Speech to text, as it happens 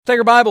Take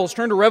our Bibles,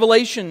 turn to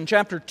Revelation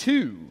chapter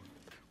 2.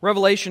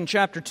 Revelation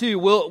chapter 2.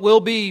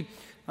 We'll be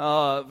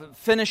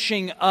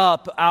finishing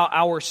up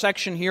our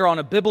section here on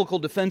a biblical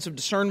defense of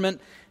discernment.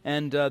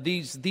 And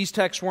these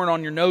texts weren't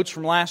on your notes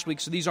from last week,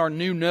 so these are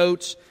new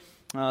notes.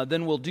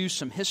 Then we'll do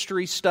some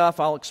history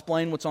stuff. I'll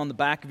explain what's on the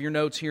back of your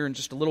notes here in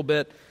just a little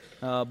bit.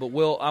 But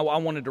I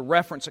wanted to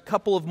reference a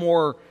couple of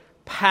more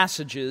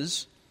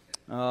passages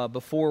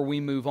before we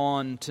move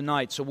on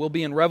tonight. So we'll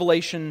be in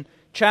Revelation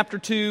chapter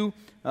 2.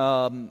 We're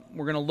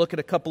going to look at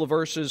a couple of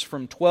verses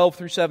from 12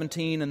 through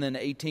 17 and then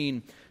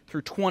 18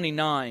 through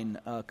 29.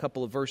 A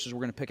couple of verses we're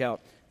going to pick out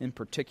in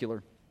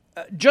particular.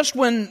 Just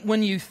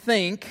when you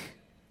think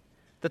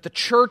that the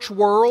church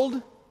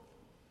world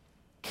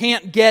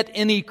can't get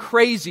any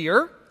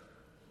crazier,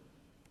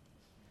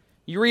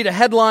 you read a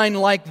headline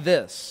like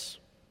this.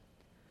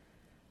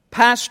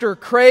 Pastor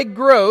Craig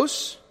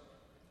Gross,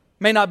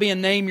 may not be a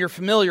name you're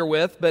familiar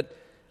with, but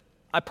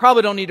I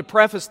probably don't need to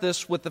preface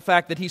this with the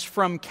fact that he's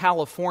from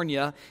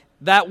California.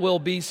 That will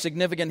be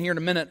significant here in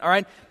a minute. All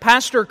right,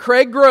 Pastor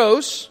Craig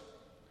Gross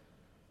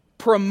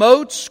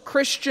promotes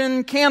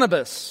Christian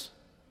cannabis.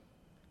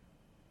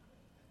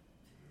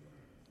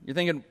 You're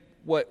thinking,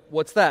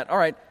 what's that? All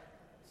right,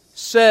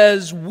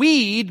 says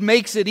weed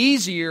makes it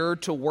easier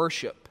to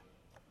worship.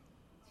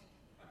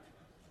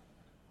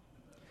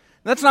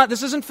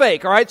 This isn't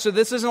fake, all right? So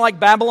this isn't like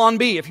Babylon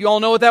Bee, if you all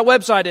know what that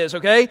website is,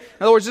 okay? In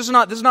other words, this is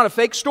not a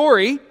fake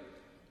story.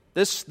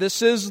 This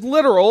is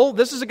literal.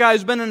 This is a guy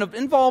who's been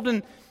involved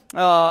in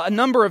a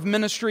number of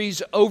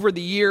ministries over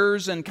the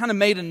years and kind of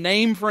made a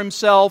name for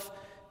himself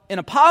in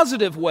a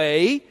positive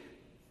way,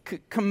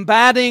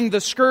 combating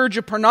the scourge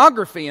of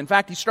pornography. In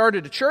fact, he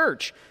started a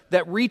church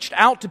that reached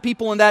out to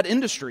people in that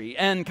industry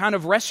and kind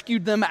of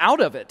rescued them out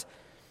of it.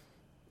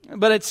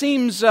 But it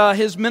seems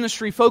his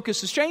ministry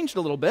focus has changed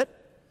a little bit.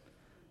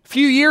 A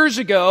few years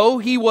ago,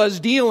 he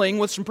was dealing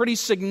with some pretty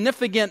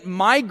significant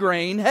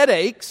migraine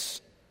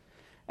headaches.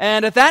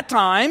 And at that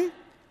time,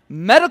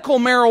 medical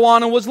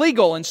marijuana was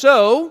legal, and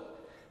so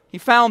he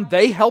found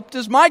they helped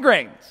his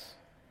migraines.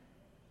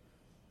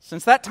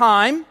 Since that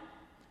time,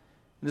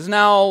 it is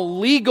now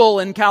legal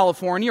in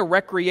California,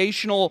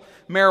 recreational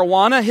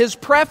marijuana. His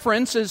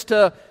preference is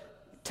to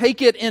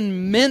take it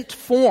in mint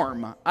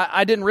form.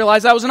 I didn't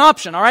realize that was an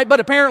option, all right? But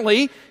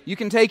apparently, you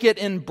can take it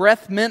in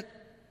breath mint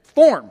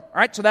form, all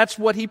right? So that's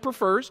what he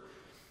prefers.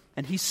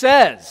 And he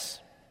says,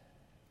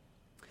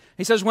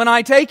 when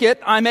I take it,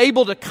 I'm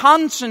able to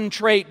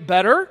concentrate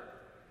better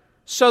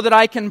so that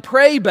I can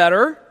pray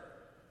better,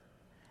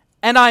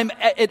 and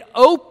it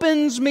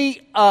opens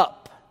me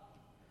up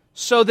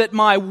so that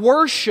my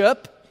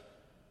worship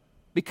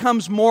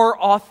becomes more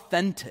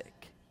authentic.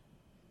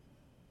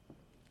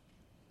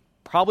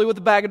 Probably with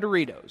a bag of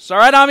Doritos, all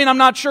right? I mean, I'm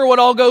not sure what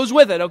all goes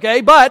with it,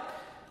 okay? But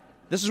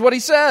this is what he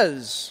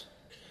says.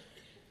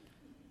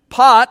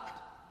 Pot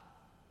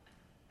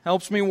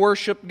helps me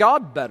worship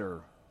God better.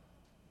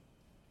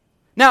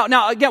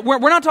 Now again, we're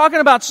not talking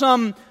about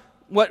some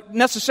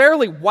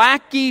necessarily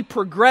wacky,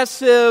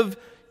 progressive,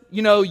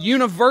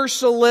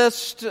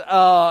 universalist,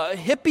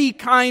 hippie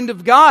kind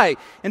of guy.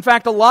 In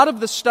fact, a lot of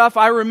the stuff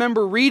I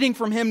remember reading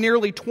from him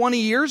nearly 20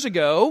 years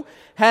ago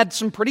had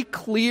some pretty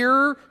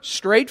clear,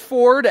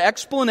 straightforward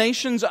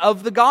explanations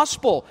of the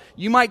gospel.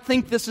 You might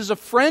think this is a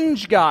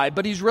fringe guy,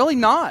 but he's really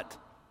not.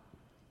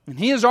 And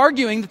he is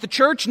arguing that the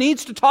church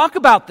needs to talk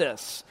about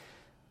this.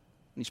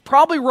 He's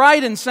probably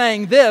right in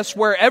saying this,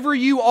 wherever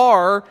you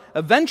are,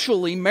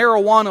 eventually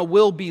marijuana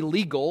will be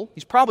legal.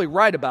 He's probably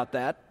right about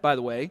that, by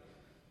the way.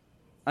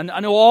 I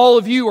know all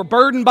of you are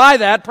burdened by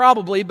that,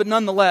 probably, but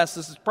nonetheless,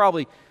 this is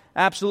probably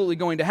absolutely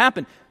going to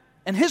happen.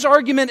 And his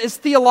argument is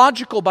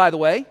theological, by the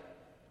way,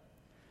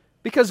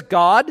 because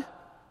God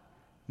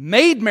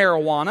made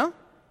marijuana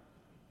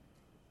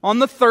on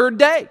the third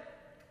day.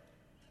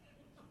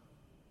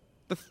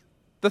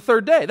 The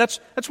third day. That's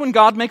when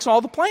God makes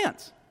all the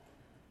plants,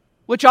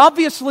 which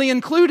obviously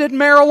included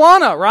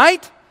marijuana,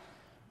 right?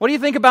 What do you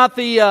think about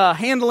the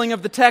handling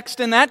of the text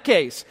in that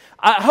case?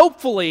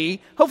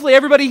 Hopefully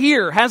everybody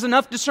here has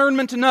enough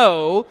discernment to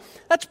know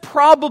that's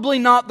probably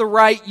not the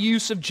right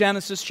use of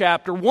Genesis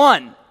chapter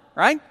 1,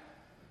 right?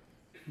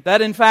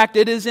 That in fact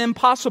it is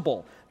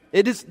impossible.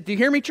 Do you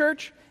hear me,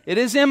 church? It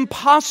is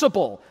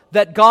impossible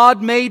that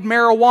God made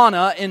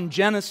marijuana in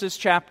Genesis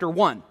chapter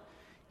 1.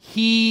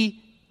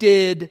 He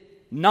did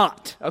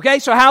not. Okay,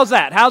 so how's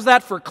that? How's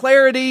that for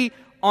clarity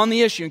on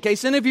the issue? In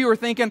case any of you are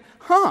thinking,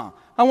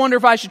 I wonder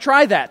if I should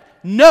try that.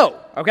 No,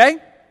 okay?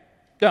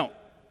 Don't.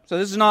 So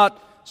this is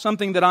not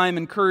something that I am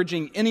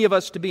encouraging any of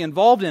us to be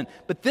involved in.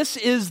 But this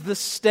is the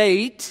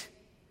state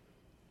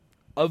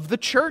of the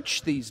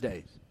church these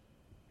days.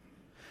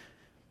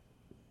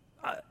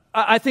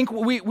 I think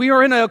we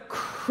are in a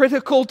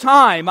critical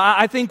time.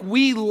 I think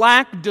we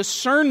lack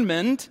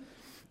discernment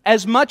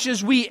as much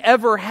as we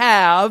ever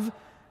have.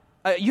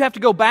 You have to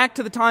go back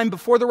to the time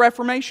before the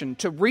Reformation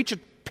to reach a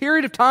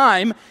period of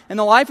time in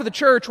the life of the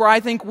church where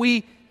I think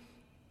where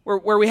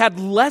we had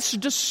less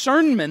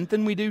discernment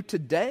than we do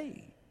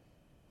today.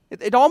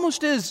 It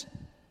almost is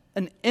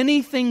an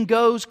anything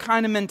goes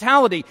kind of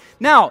mentality.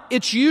 Now,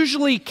 it's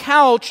usually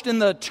couched in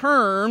the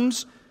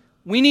terms,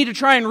 we need to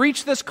try and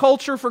reach this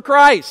culture for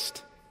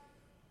Christ.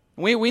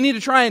 We need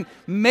to try and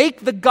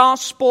make the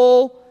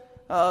gospel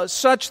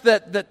such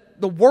that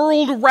the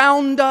world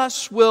around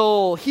us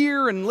will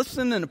hear and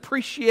listen and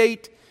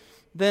appreciate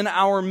then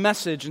our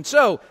message. And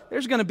so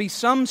there's going to be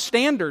some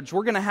standards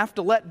we're going to have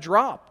to let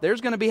drop.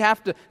 There's going to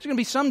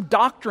be some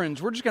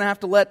doctrines we're just going to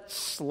have to let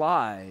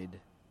slide.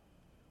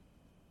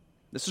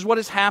 This is what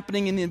is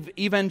happening in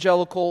the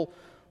evangelical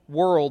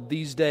world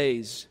these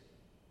days.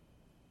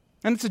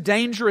 And it's a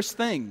dangerous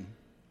thing.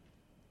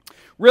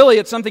 Really,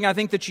 it's something I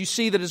think that you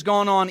see that has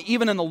gone on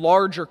even in the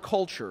larger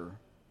culture.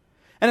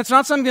 And it's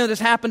not something that has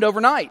happened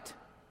overnight.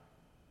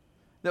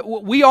 That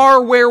we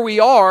are where we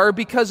are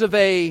because of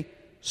a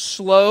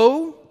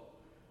slow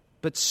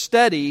but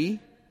steady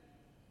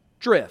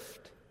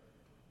drift.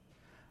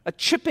 A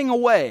chipping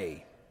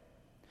away.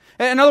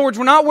 In other words,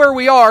 we're not where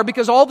we are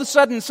because all of a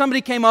sudden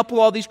somebody came up with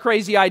all these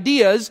crazy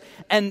ideas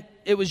and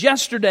it was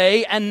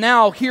yesterday and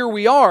now here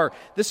we are.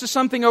 This is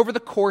something over the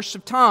course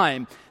of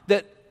time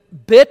that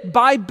bit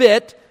by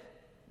bit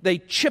they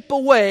chip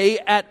away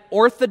at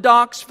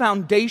orthodox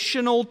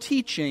foundational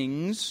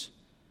teachings,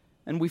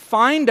 and we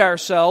find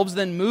ourselves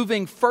then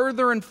moving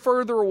further and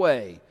further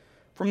away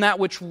from that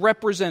which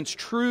represents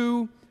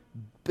true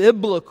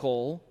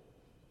biblical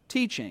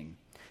teaching.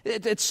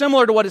 It's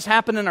similar to what has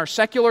happened in our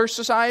secular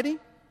society.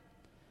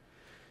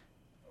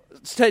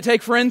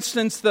 Take, for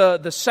instance,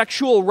 the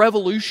sexual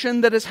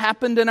revolution that has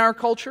happened in our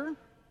culture.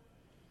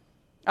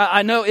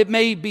 I know it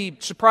may be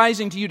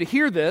surprising to you to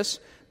hear this,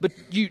 but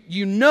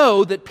you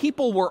know that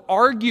people were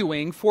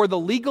arguing for the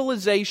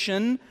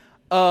legalization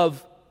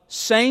of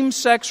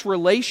same-sex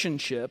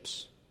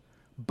relationships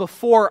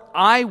before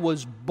I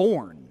was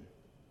born.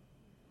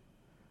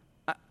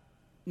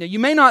 Now, you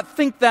may not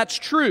think that's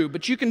true,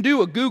 but you can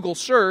do a Google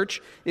search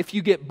if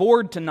you get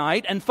bored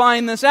tonight and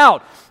find this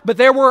out. But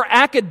there were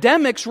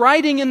academics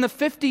writing in the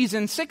 50s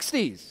and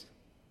 60s.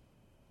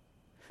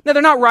 Now,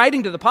 they're not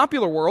writing to the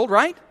popular world,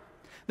 right?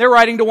 They're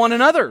writing to one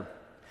another.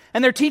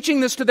 And they're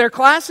teaching this to their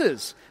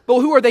classes. But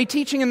who are they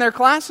teaching in their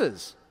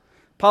classes?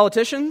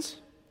 Politicians?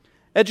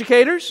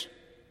 Educators?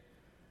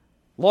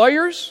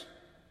 Lawyers?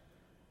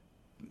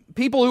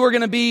 People who are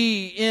going to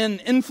be in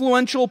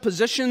influential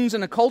positions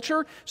in a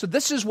culture. So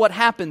this is what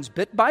happens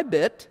bit by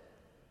bit,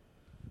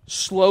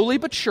 slowly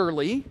but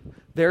surely.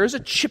 There is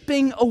a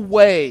chipping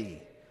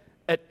away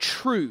at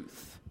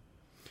truth.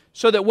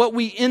 So that what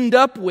we end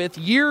up with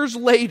years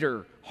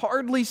later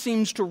hardly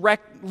seems to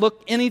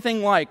look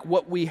anything like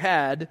what we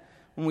had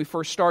when we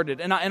first started.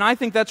 And I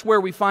think that's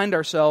where we find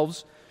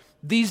ourselves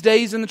these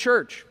days in the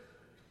church.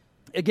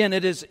 Again,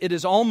 it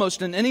is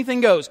almost an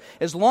anything goes.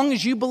 As long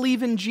as you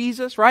believe in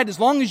Jesus, right? As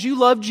long as you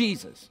love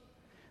Jesus,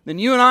 then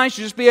you and I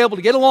should just be able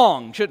to get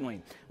along, shouldn't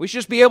we? We should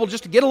just be able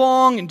just to get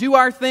along and do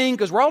our thing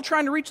because we're all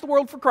trying to reach the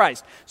world for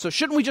Christ. So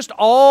shouldn't we just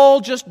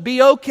all just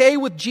be okay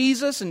with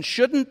Jesus, and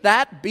shouldn't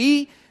that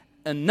be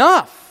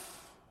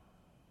enough?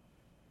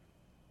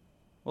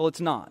 Well,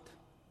 it's not.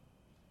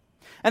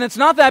 And it's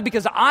not that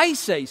because I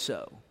say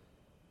so.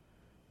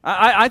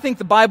 I think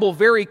the Bible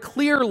very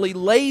clearly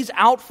lays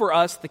out for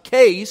us the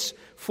case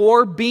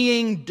for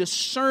being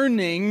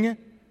discerning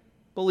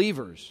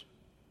believers.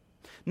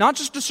 Not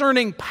just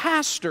discerning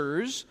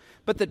pastors,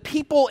 but that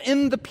people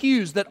in the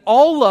pews, that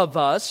all of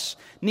us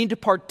need to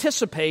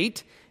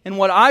participate in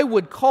what I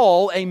would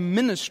call a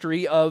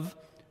ministry of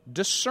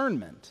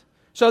discernment.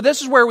 So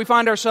this is where we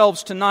find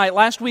ourselves tonight.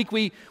 Last week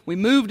we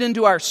moved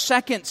into our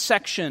second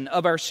section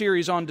of our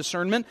series on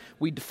discernment.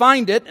 We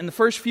defined it in the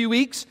first few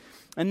weeks,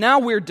 and now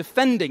we're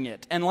defending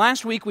it. And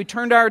last week we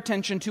turned our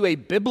attention to a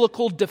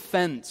biblical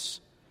defense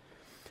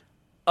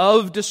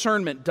of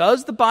discernment.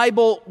 Does the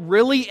Bible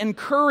really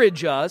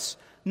encourage us,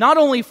 not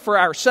only for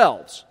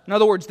ourselves, in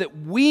other words, that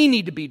we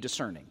need to be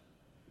discerning?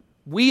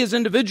 We as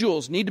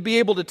individuals need to be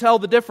able to tell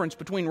the difference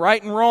between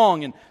right and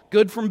wrong, and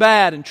good from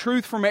bad, and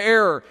truth from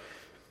error.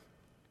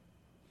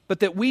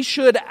 But that we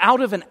should,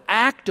 out of an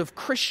act of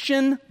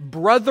Christian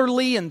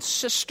brotherly and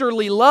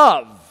sisterly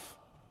love,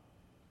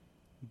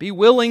 be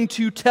willing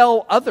to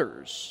tell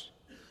others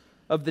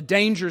of the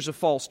dangers of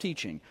false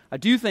teaching. I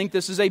do think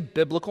this is a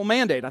biblical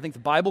mandate. I think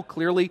the Bible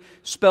clearly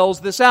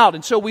spells this out.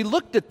 And so we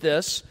looked at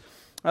this,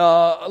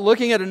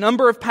 looking at a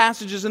number of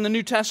passages in the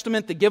New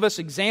Testament that give us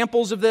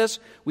examples of this.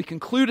 We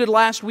concluded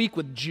last week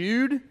with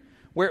Jude,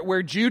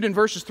 where Jude in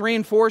verses 3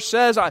 and 4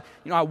 says, I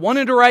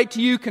wanted to write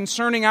to you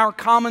concerning our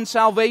common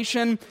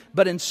salvation,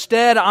 but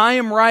instead I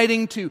am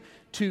writing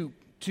to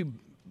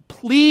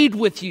plead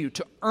with you,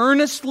 to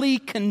earnestly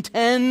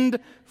contend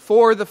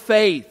for the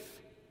faith,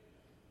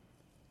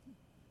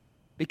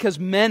 because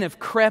men have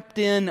crept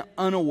in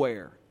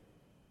unaware.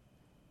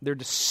 They're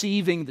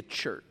deceiving the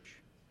church.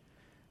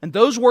 And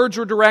those words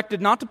were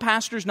directed not to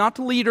pastors, not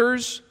to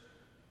leaders,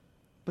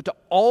 but to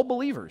all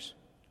believers.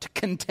 To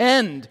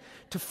contend,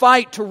 to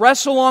fight, to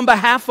wrestle on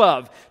behalf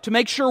of, to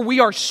make sure we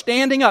are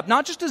standing up,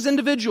 not just as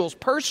individuals,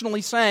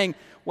 personally saying,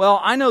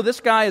 well, I know this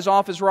guy is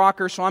off his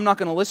rocker, so I'm not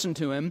going to listen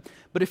to him.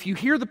 But if you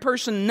hear the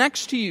person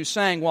next to you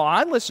saying, well,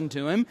 I listen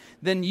to him,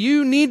 then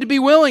you need to be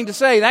willing to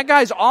say, that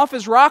guy's off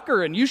his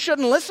rocker and you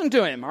shouldn't listen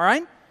to him, all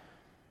right?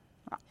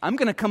 I'm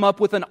going to come up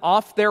with an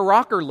off their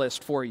rocker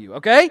list for you,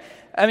 okay?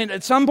 I mean,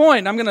 at some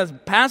point, I'm going to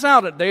pass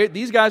out,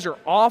 these guys are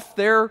off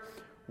their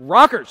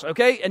rockers,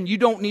 okay? And you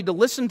don't need to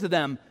listen to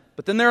them.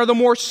 But then there are the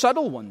more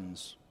subtle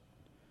ones.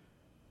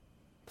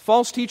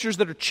 False teachers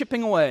that are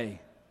chipping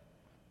away,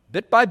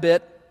 bit by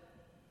bit,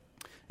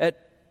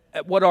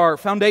 at what are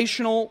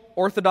foundational,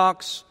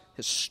 orthodox,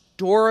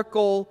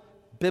 historical,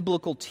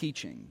 biblical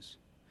teachings.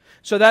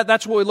 So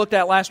that's what we looked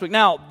at last week.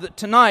 Now,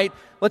 tonight,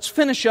 let's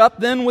finish up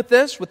then with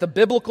this, with the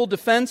biblical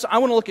defense. I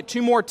want to look at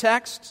two more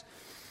texts.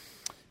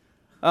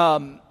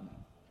 And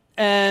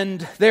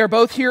they are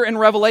both here in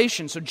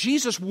Revelation. So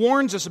Jesus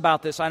warns us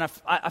about this, and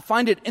I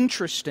find it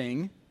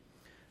interesting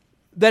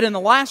that in the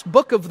last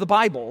book of the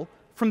Bible,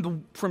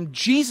 from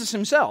Jesus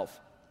himself,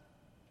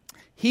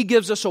 he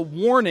gives us a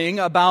warning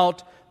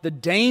about the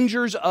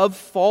dangers of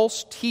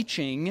false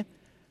teaching,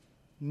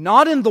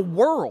 not in the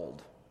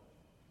world,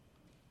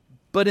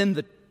 but in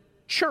the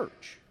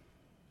church.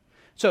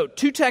 So,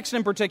 two texts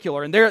in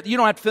particular, and there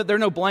are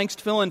no blanks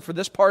to fill in for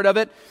this part of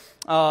it.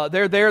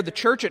 They're there, the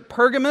church at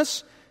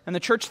Pergamos and the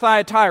church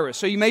Thyatira.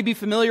 So you may be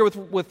familiar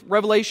with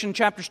Revelation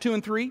chapters 2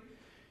 and 3.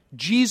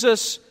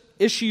 Jesus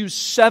issues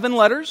 7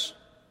 letters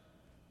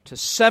to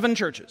 7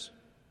 churches.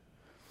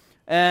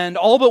 And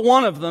all but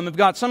one of them have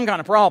got some kind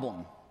of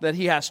problem that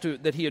he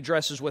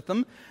addresses with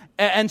them.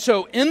 And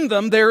so in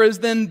them there is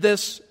then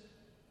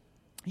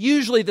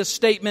usually this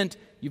statement,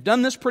 you've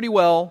done this pretty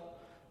well,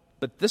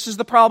 but this is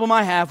the problem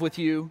I have with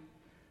you.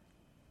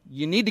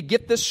 You need to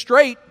get this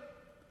straight.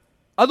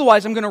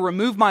 Otherwise, I'm going to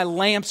remove my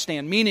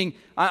lampstand, meaning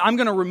I'm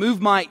going to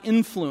remove my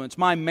influence,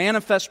 my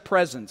manifest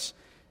presence.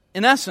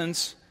 In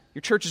essence,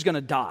 your church is going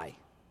to die.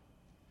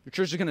 Your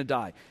church is going to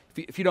die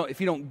if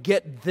you don't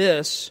get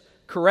this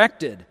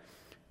corrected.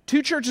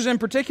 2 churches in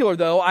particular,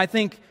 though, I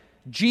think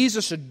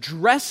Jesus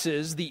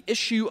addresses the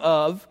issue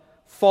of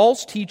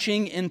false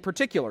teaching in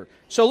particular.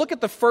 So look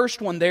at the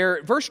first one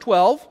there, verse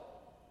 12.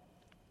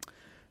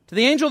 To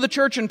the angel of the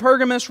church in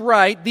Pergamos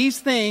write, these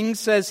things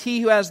says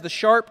he who has the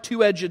sharp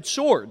two-edged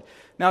sword.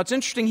 Now it's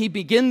interesting he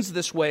begins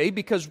this way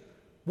because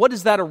what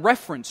is that a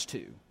reference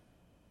to?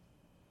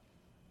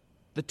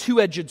 The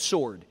two-edged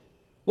sword.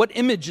 What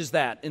image is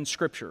that in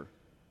Scripture?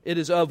 It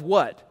is of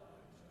what?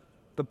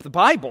 The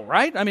Bible,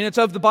 right? I mean, it's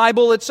of the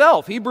Bible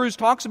itself. Hebrews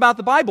talks about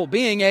the Bible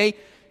being that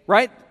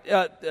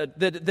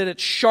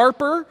it's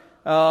sharper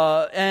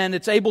and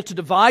it's able to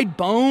divide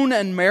bone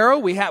and marrow.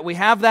 We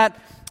have that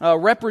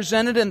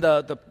represented in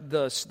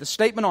the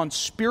statement on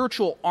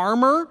spiritual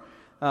armor.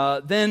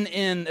 Then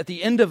at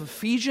the end of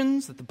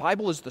Ephesians, that the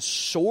Bible is the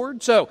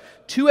sword. So,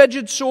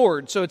 two-edged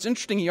sword. So it's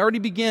interesting, he already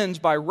begins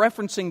by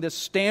referencing this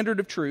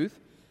standard of truth.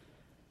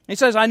 He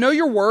says, I know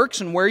your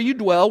works and where you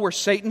dwell, where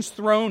Satan's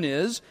throne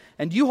is,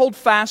 and you hold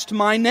fast to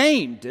my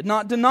name, did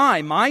not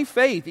deny my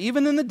faith,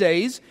 even in the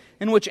days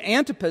in which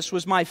Antipas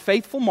was my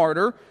faithful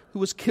martyr, who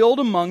was killed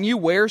among you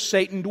where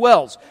Satan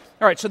dwells.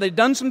 All right, so they've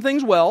done some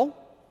things well.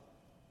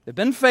 They've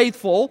been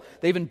faithful.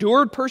 They've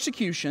endured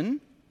persecution.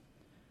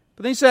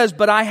 But then he says,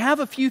 but I have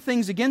a few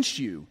things against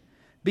you,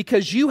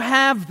 because you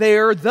have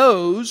there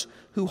those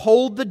who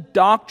hold the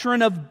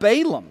doctrine of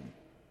Balaam,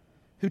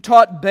 who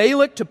taught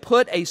Balak to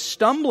put a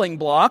stumbling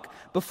block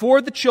before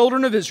the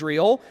children of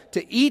Israel,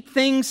 to eat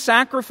things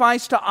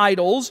sacrificed to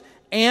idols,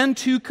 and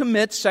to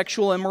commit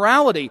sexual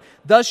immorality.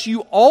 Thus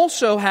you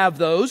also have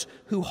those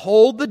who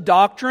hold the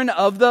doctrine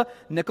of the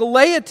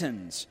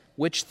Nicolaitans,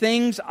 which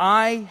things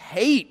I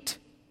hate.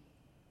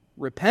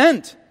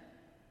 Repent,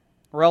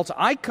 or else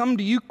I come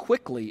to you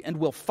quickly and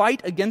will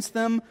fight against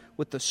them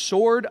with the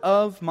sword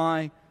of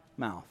my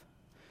mouth.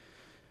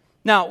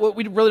 Now,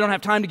 we really don't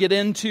have time to get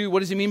into what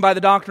does he mean by the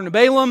doctrine of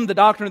Balaam, the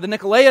doctrine of the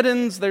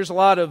Nicolaitans. There's a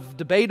lot of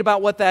debate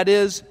about what that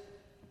is.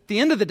 At the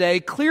end of the day,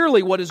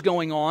 clearly what is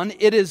going on,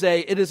 it is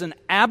an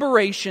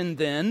aberration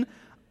then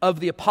of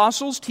the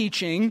apostles'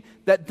 teaching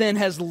that then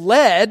has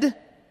led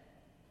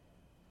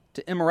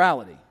to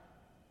immorality,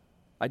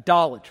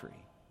 idolatry.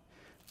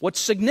 What's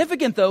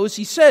significant, though, is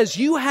he says,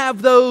 you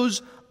have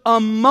those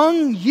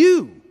among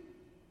you.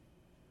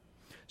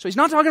 So he's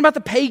not talking about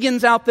the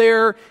pagans out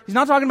there. He's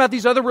not talking about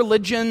these other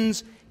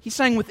religions. He's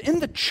saying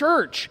within the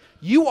church,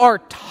 you are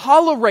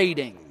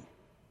tolerating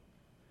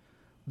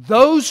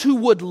those who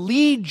would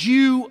lead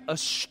you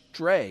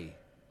astray.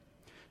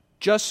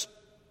 Just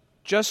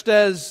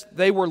as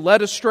they were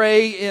led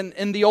astray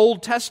in the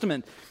Old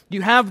Testament.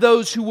 You have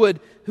those who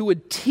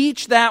would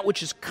teach that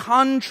which is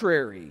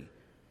contrary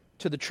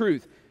to the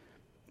truth.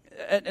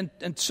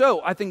 And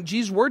so I think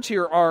Jesus' words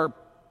here are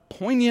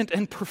poignant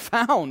and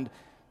profound.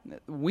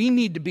 We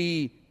need to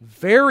be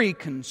very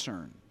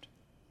concerned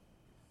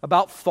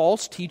about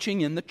false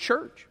teaching in the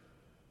church.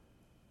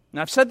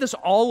 And I've said this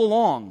all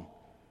along.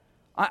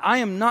 I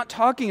am not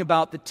talking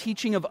about the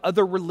teaching of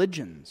other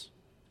religions.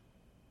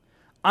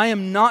 I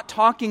am not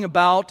talking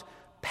about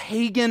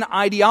pagan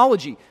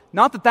ideology.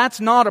 Not that that's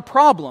not a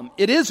problem.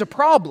 It is a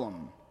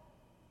problem.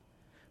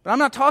 But I'm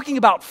not talking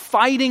about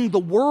fighting the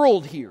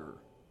world here.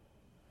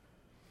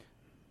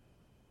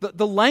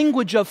 The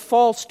language of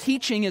false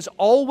teaching is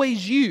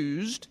always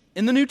used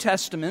in the New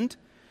Testament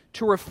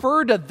to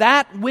refer to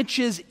that which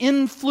is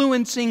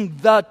influencing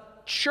the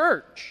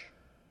church.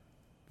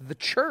 The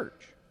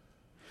church.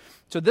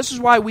 So this is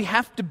why we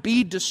have to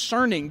be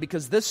discerning,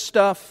 because this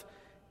stuff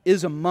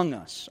is among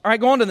us. All right,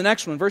 go on to the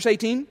next one. Verse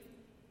 18.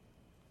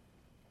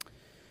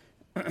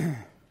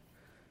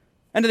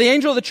 And to the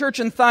angel of the church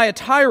in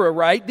Thyatira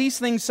write, these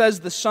things says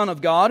the Son of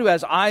God, who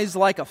has eyes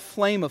like a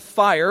flame of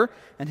fire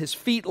and his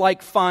feet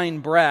like fine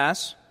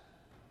brass.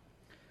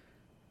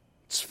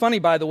 It's funny,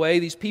 by the way,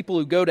 these people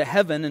who go to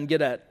heaven and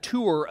get a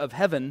tour of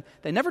heaven,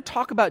 they never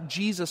talk about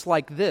Jesus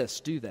like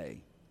this, do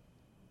they?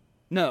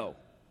 No.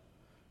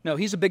 No,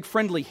 he's a big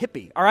friendly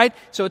hippie, all right?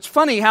 So it's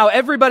funny how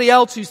everybody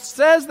else who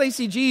says they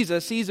see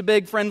Jesus, he's a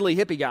big friendly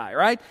hippie guy,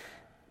 right?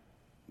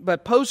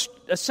 But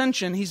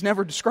post-ascension, he's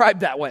never described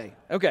that way.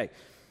 Okay.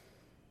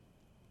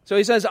 So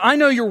he says, I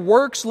know your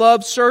works,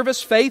 love,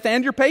 service, faith,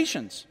 and your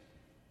patience.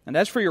 And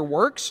as for your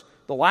works,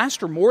 the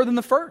last are more than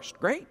the first.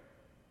 Great.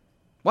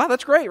 Wow,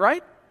 that's great,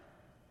 right?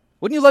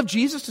 Wouldn't you love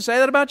Jesus to say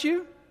that about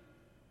you?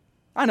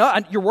 I know,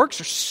 your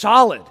works are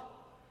solid.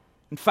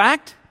 In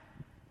fact,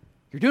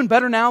 you're doing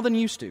better now than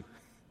you used to.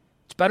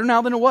 It's better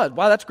now than it was.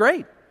 Wow, that's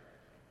great.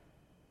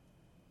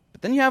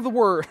 But then you have the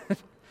word,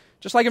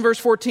 just like in verse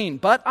 14,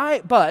 but,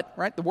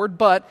 right, the word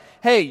but,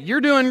 hey,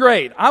 you're doing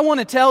great. I want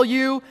to tell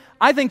you,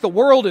 I think the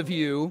world of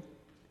you,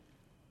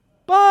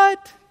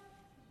 but,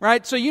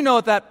 right, so you know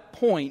at that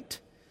point,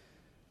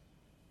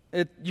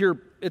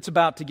 it's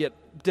about to get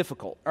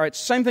difficult. All right,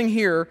 same thing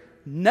here.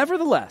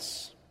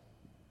 Nevertheless,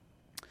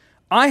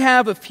 I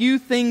have a few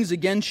things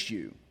against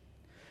you,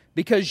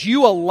 because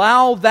you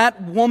allow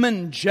that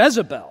woman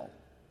Jezebel,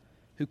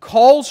 who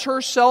calls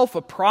herself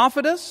a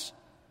prophetess,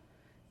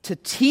 to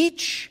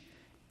teach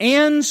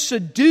and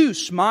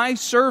seduce my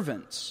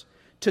servants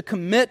to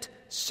commit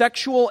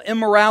sexual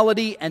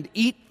immorality and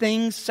eat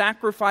things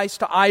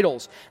sacrificed to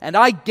idols. And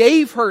I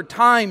gave her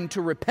time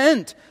to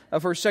repent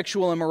of her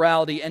sexual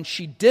immorality, and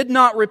she did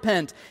not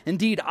repent.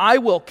 Indeed, I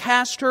will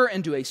cast her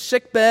into a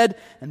sickbed,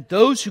 and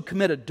those who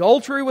commit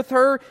adultery with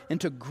her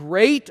into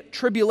great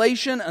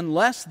tribulation,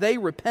 unless they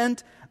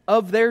repent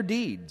of their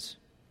deeds.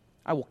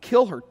 I will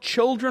kill her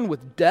children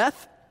with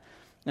death,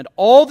 and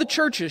all the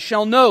churches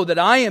shall know that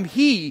I am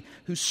He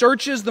who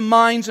searches the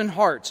minds and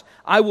hearts.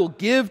 I will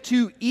give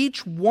to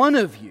each one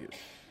of you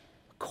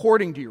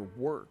according to your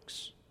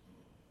works.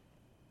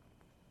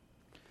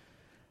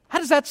 How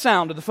does that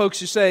sound to the folks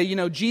who say,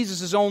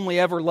 Jesus is only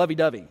ever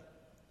lovey-dovey?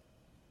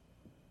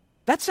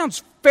 That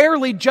sounds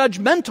fairly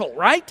judgmental,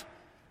 right?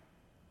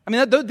 I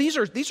mean, these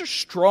are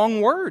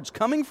strong words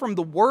coming from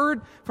the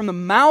word, from the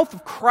mouth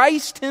of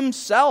Christ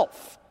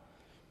Himself.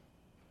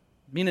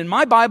 I mean, in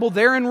my Bible,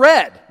 they're in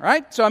red,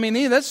 right? So, I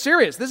mean, that's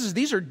serious.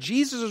 These are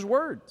Jesus'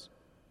 words.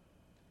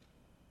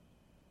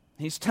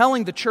 He's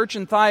telling the church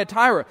in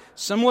Thyatira,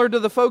 similar to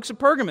the folks at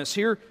Pergamos,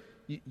 here,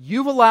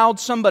 you've allowed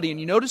somebody, and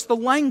you notice the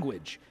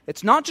language.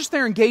 It's not just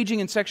they're engaging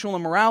in sexual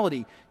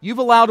immorality. You've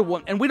allowed a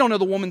woman, and we don't know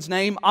the woman's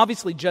name.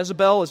 Obviously,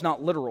 Jezebel is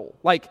not literal.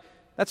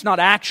 That's not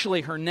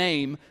actually her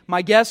name.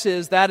 My guess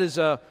is that is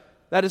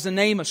a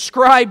name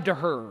ascribed to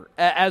her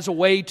as a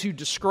way to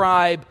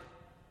describe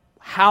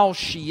how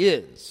she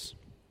is,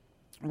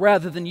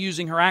 rather than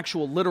using her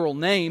actual literal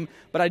name.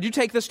 But I do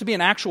take this to be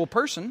an actual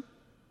person.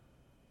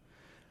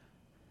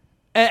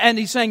 And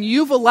he's saying,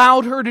 you've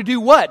allowed her to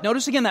do what?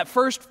 Notice again that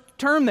first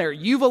term there.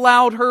 You've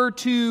allowed her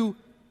to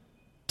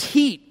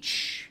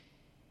teach.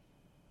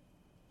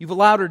 You've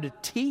allowed her to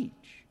teach.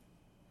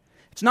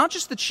 It's not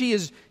just that she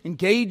is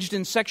engaged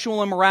in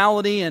sexual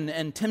immorality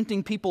and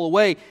tempting people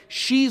away.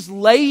 She's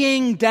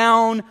laying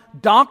down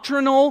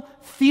doctrinal,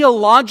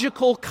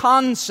 theological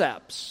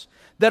concepts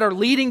that are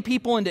leading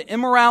people into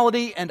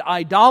immorality and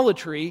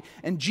idolatry.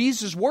 And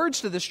Jesus'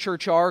 words to this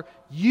church are,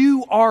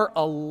 you are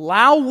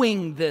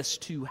allowing this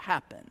to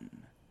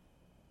happen.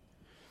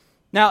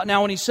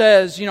 Now when he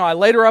says, I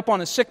laid her up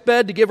on a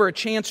sickbed to give her a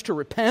chance to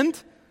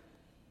repent,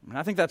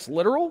 I think that's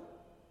literal.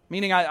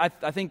 Meaning I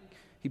think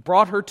he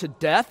brought her to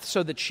death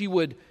so that she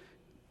would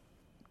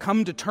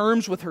come to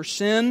terms with her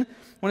sin.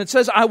 When it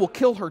says, I will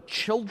kill her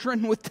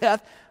children with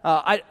death,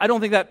 I don't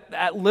think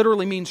that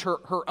literally means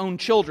her own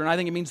children. I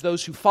think it means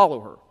those who follow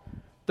her,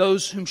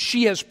 those whom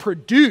she has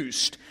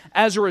produced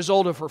as a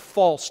result of her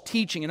false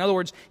teaching. In other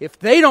words, if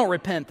they don't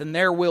repent, then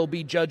there will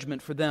be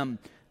judgment for them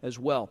as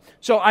well.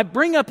 So I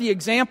bring up the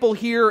example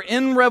here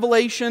in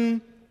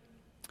Revelation,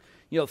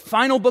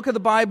 final book of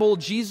the Bible,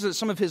 Jesus,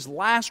 some of His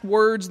last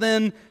words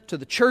then to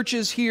the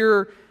churches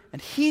here,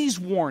 and He's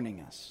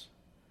warning us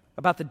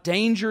about the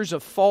dangers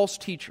of false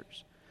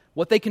teachers,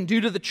 what they can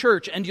do to the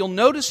church. And you'll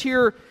notice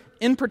here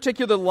in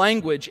particular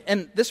language,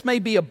 and this may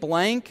be a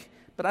blank,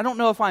 but I don't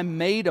know if I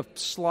made a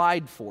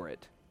slide for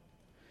it.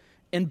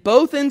 In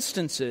both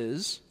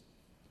instances,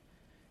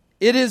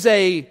 it is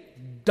a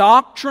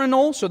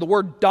doctrinal, so the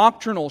word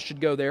doctrinal should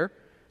go there.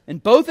 In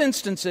both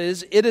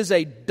instances, it is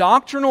a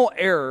doctrinal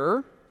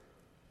error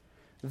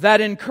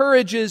that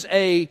encourages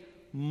a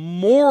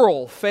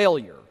moral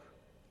failure,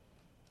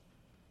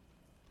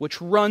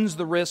 which runs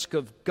the risk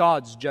of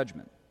God's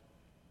judgment.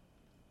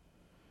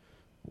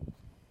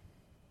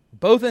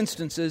 Both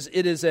instances,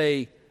 it is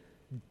a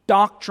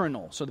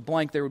doctrinal. So the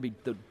blank there would be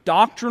the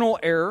doctrinal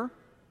error.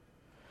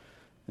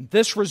 And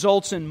this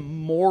results in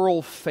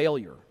moral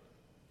failure.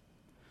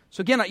 So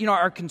again,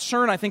 our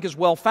concern, I think, is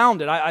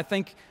well-founded. I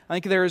think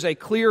there is a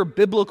clear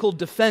biblical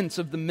defense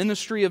of the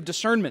ministry of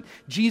discernment.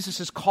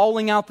 Jesus is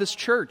calling out this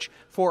church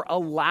for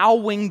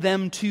allowing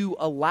them to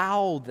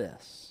allow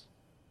this.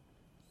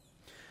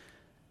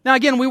 Now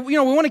again, we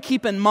want to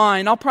keep in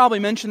mind, I'll probably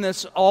mention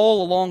this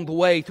all along the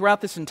way throughout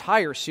this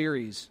entire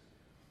series.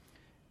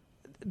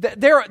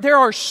 There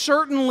are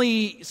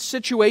certainly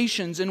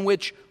situations in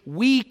which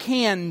we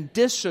can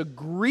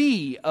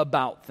disagree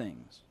about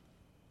things.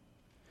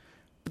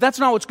 But that's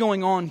not what's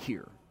going on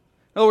here.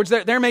 In other words,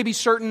 there may be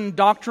certain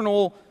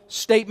doctrinal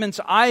statements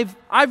I've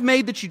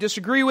made that you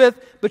disagree with,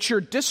 but your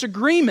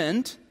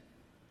disagreement,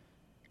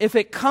 if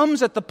it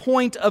comes at the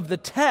point of the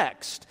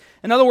text,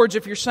 in other words,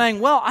 if you're saying,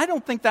 well, I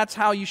don't think that's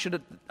how you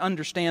should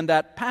understand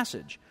that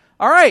passage.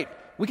 All right,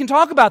 we can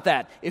talk about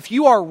that. If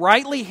you are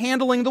rightly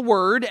handling the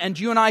Word, and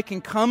you and I can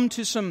come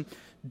to some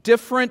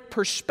different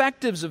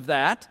perspectives of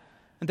that,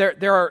 and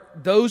there are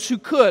those who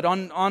could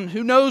on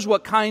who knows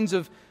what kinds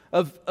of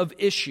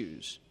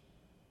issues.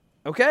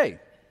 Okay.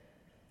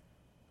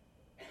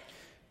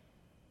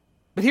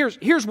 But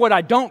here's what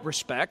I don't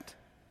respect.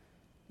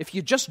 If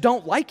you just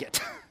don't like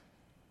it.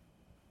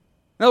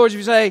 In other words, if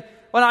you say,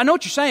 well, I know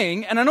what you're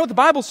saying, and I know what the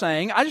Bible's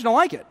saying, I just don't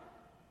like it.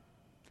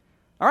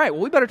 All right,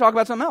 well, we better talk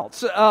about something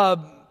else.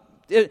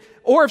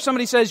 Or if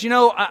somebody says,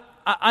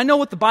 I know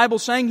what the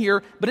Bible's saying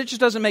here, but it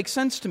just doesn't make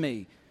sense to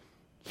me.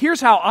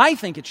 Here's how I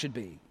think it should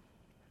be.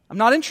 I'm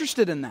not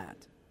interested in that.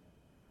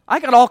 I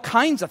got all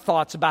kinds of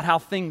thoughts about how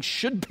things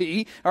should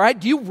be, all right?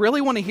 Do you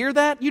really want to hear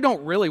that? You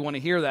don't really want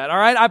to hear that, all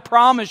right? I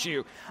promise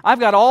you.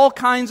 I've got all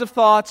kinds of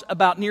thoughts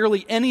about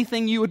nearly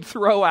anything you would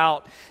throw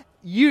out.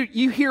 You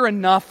hear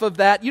enough of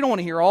that. You don't want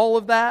to hear all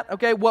of that,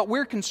 okay? What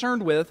we're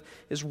concerned with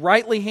is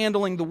rightly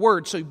handling the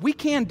Word. So we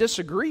can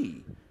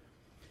disagree.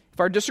 If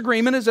our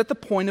disagreement is at the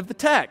point of the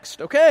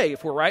text, okay,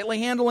 if we're rightly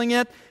handling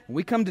it, and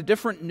we come to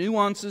different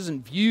nuances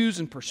and views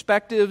and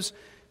perspectives,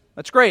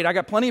 that's great. I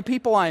got plenty of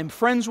people I am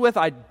friends with,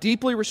 I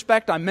deeply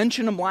respect. I've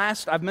mentioned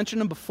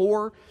them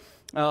before.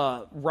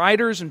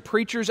 Writers and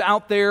preachers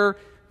out there,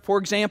 for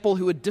example,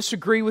 who would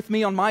disagree with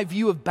me on my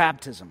view of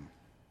baptism.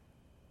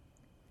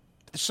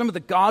 They're some of the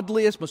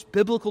godliest, most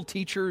biblical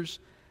teachers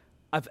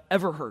I've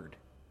ever heard.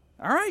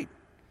 All right.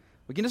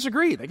 We can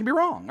disagree. They can be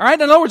wrong. All right.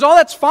 In other words, all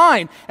that's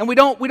fine, and we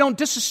don't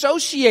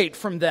disassociate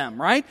from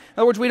them. Right.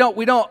 In other words,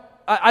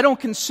 I don't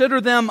consider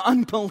them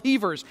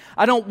unbelievers.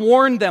 I don't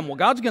warn them. Well,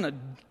 God's going to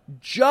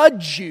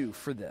judge you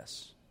for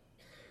this.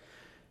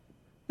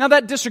 Now,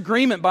 that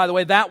disagreement, by the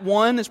way, that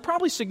one is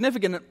probably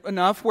significant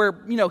enough where,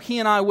 he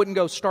and I wouldn't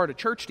go start a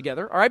church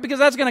together. All right. Because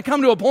that's going to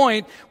come to a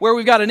point where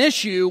we've got an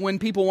issue when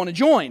people want to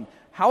join.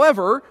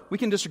 However, we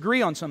can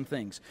disagree on some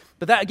things.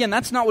 But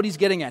that's not what he's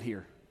getting at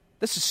here.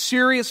 This is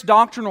serious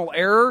doctrinal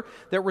error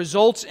that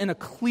results in a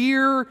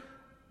clear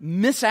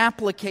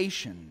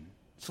misapplication.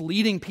 It's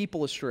leading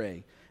people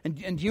astray.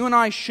 And you and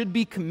I should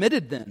be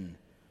committed then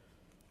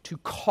to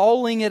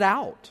calling it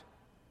out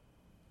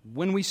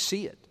when we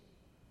see it.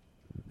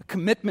 A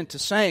commitment to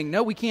saying,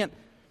 no, we can't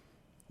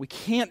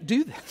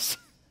do this.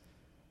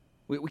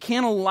 We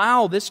can't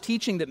allow this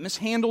teaching that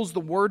mishandles the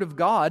Word of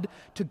God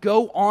to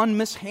go on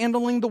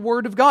mishandling the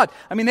Word of God.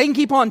 I mean, they can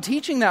keep on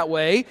teaching that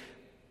way,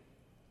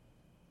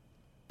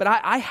 but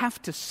I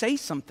have to say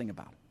something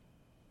about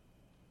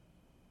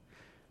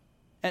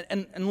it.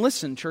 And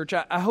listen, church,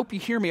 I hope you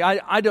hear me.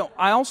 I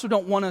also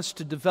don't want us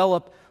to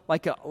develop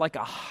like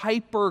a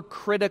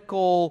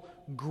hypercritical,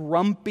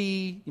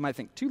 grumpy, you might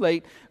think too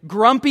late,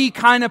 grumpy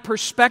kind of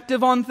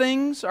perspective on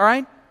things, all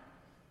right?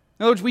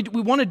 In other words,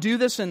 we want to do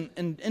this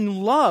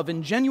in love,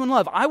 in genuine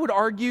love. I would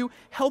argue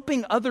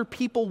helping other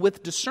people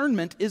with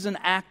discernment is an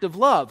act of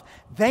love.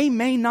 They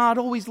may not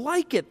always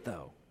like it,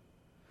 though.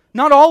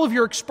 Not all of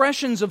your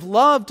expressions of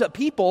love to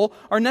people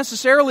are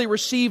necessarily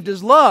received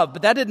as love,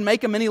 but that didn't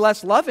make them any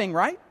less loving,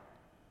 right?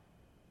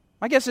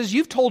 My guess is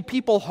you've told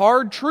people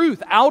hard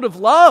truth out of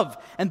love,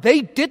 and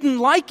they didn't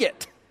like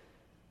it.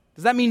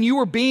 Does that mean you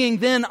were being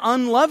then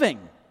unloving?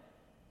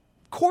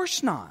 Of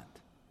course not.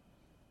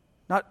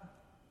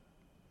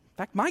 In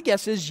fact, my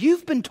guess is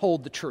you've been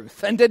told the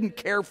truth and didn't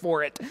care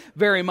for it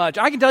very much.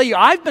 I can tell you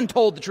I've been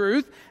told the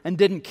truth and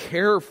didn't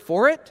care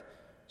for it,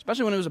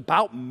 especially when it was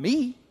about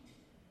me.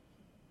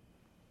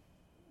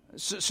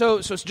 So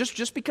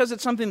just because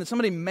it's something that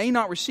somebody may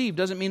not receive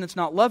doesn't mean it's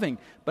not loving.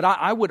 But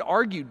I would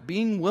argue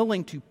being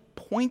willing to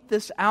point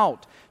this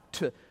out,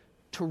 to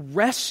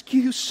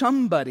rescue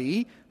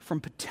somebody from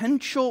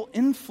potential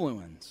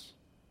influence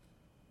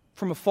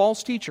from a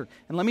false teacher.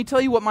 And let me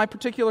tell you what my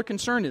particular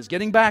concern is.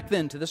 Getting back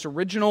then to this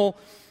original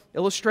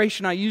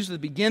illustration I used at the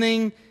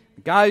beginning,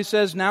 the guy who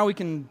says now we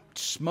can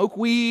smoke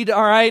weed,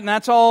 all right, and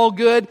that's all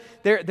good.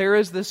 There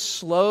is this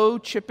slow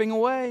chipping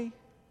away.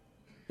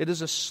 It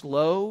is a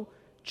slow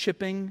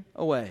chipping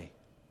away.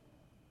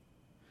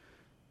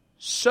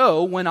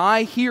 So when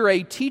I hear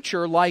a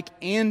teacher like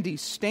Andy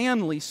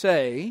Stanley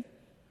say,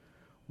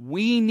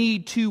 we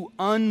need to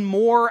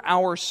unmoor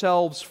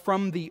ourselves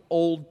from the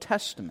Old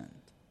Testament.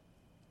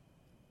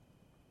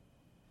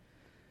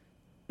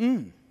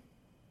 It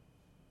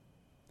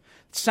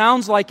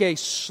sounds like a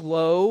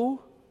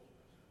slow,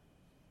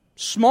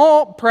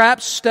 small,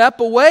 perhaps, step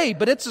away,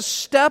 but it's a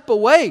step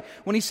away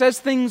when he says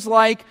things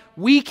like,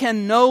 we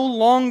can no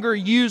longer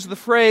use the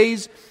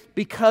phrase,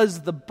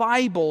 because the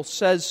Bible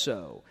says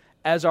so,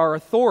 as our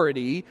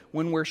authority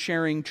when we're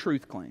sharing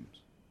truth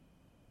claims.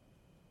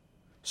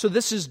 So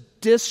this is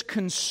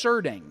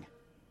disconcerting.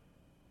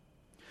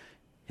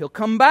 He'll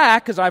come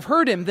back, because I've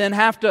heard him then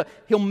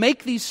he'll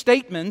make these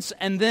statements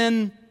and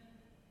then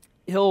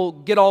he'll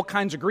get all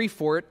kinds of grief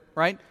for it,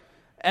 right?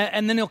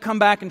 And then he'll come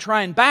back and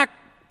try and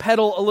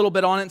backpedal a little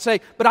bit on it and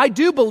say, but I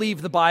do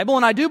believe the Bible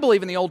and I do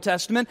believe in the Old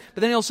Testament.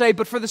 But then he'll say,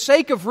 but for the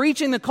sake of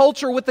reaching the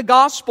culture with the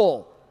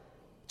gospel,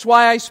 that's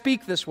why I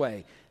speak this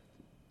way.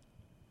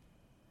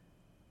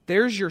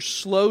 There's your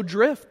slow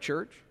drift,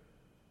 church.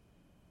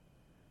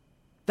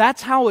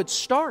 That's how it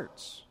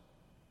starts.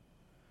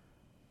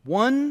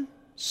 One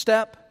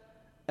step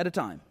at a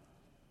time.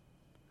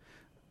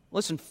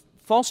 Listen,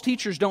 false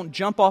teachers don't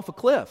jump off a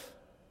cliff.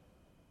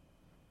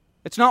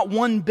 It's not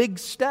one big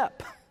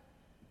step.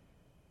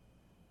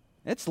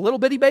 It's little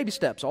bitty baby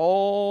steps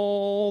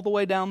all the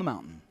way down the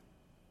mountain.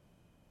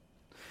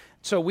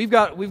 So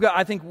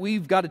I think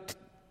we've got to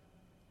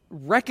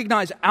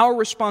recognize our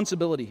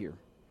responsibility here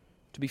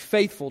to be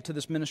faithful to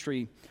this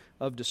ministry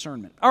of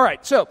discernment. All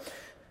right, so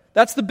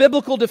that's the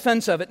biblical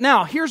defense of it.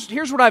 Now,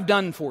 here's what I've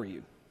done for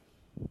you.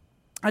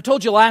 I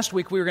told you last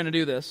week we were going to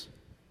do this.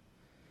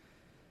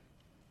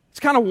 It's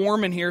kind of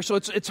warm in here, so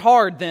it's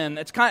hard then.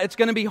 It's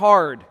going to be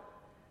hard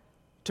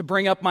to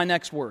bring up my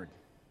next word.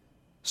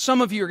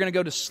 Some of you are going to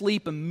go to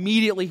sleep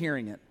immediately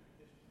hearing it.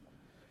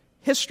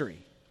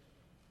 History.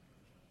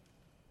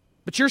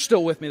 But you're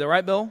still with me though,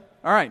 right, Bill?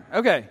 All right,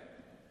 okay.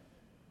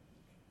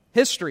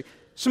 History.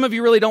 Some of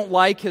you really don't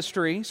like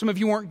history. Some of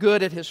you weren't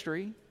good at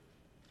history.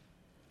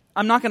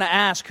 I'm not going to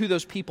ask who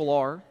those people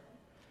are,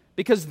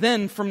 because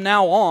then from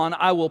now on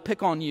I will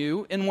pick on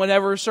you in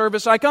whatever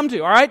service I come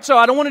to. All right? So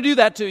I don't want to do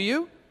that to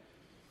you.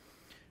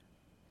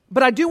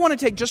 But I do want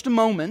to take just a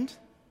moment,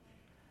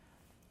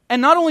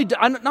 and not only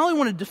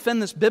want to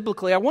defend this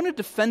biblically, I want to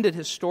defend it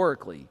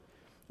historically.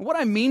 What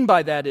I mean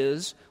by that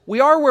is, we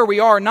are where we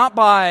are not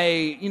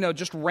by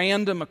just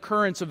random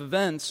occurrence of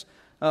events.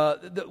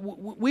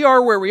 We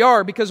are where we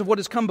are because of what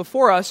has come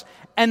before us,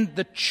 and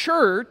the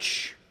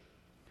church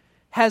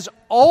has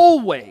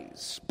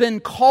always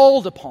been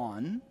called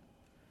upon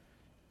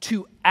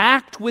to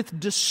act with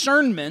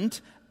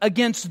discernment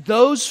against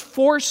those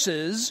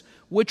forces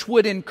which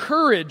would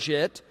encourage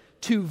it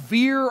to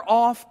veer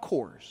off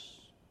course.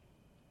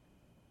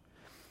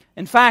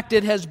 In fact,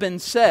 it has been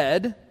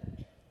said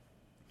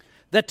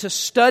that to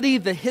study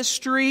the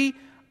history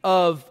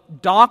of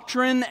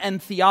doctrine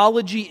and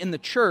theology in the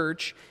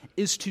church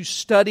is to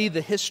study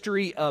the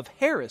history of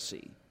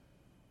heresy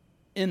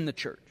in the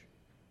church.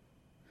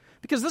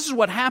 Because this is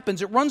what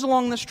happens. It runs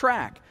along this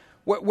track.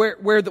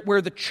 Where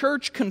the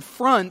church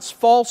confronts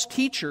false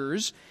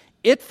teachers,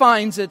 it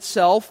finds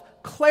itself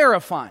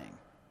clarifying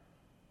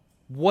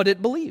what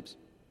it believes.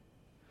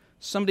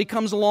 Somebody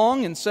comes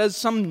along and says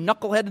some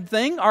knuckleheaded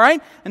thing, all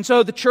right? And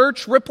so the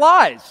church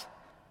replies.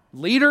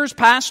 Leaders,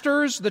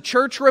 pastors, the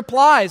church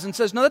replies and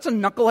says, no, that's a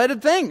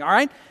knuckleheaded thing, all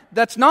right?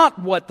 That's not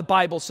what the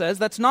Bible says.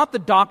 That's not the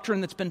doctrine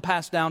that's been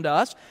passed down to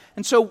us.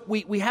 And so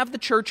we have the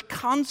church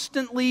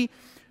constantly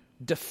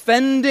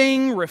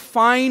defending,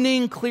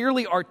 refining,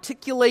 clearly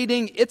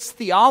articulating its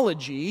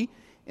theology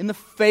in the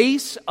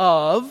face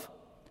of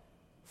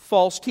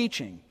false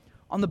teaching.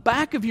 On the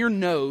back of your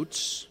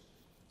notes,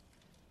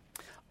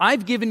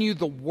 I've given you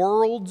the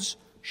world's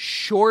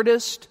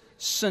shortest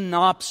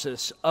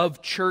synopsis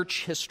of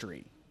church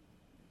history.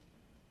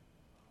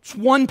 It's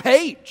one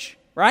page,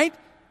 right?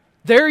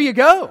 There you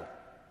go.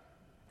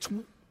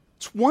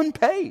 It's one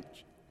page.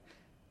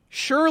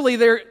 Surely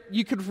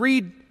you could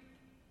read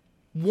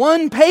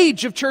one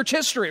page of church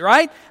history,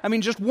 right? I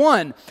mean, just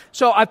one.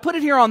 So I put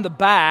it here on the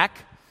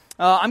back.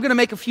 I'm going to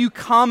make a few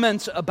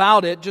comments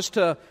about it just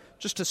to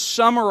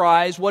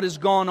summarize what has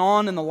gone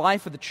on in the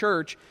life of the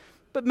church.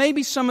 But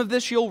maybe some of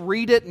this you'll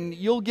read it and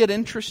you'll get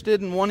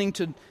interested in wanting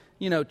to,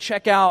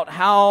 check out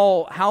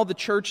how the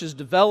church has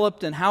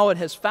developed and how it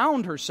has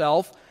found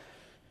herself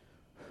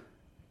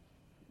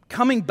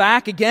coming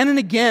back again and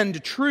again to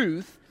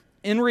truth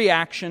in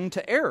reaction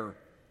to error.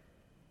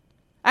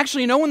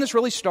 Actually, you know when this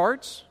really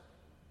starts?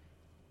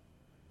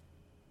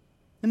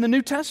 In the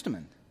New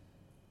Testament.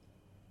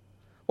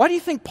 Why do you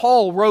think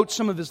Paul wrote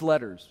some of his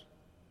letters?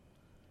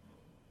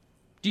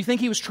 Do you think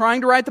he was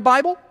trying to write the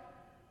Bible?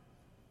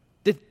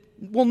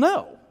 Well,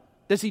 no.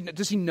 Does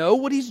he know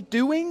what he's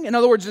doing? In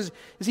other words, is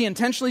he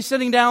intentionally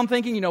sitting down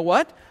thinking, you know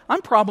what?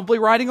 I'm probably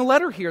writing a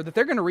letter here that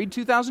they're going to read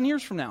 2,000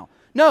 years from now.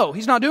 No,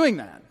 he's not doing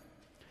that.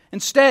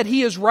 Instead,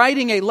 he is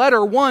writing a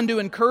letter, one, to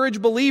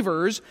encourage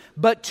believers,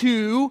 but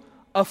two,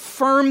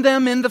 affirm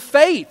them in the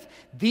faith.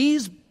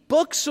 These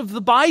books of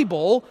the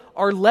Bible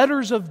are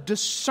letters of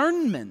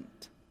discernment.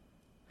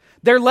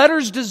 They're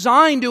letters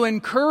designed to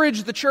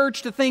encourage the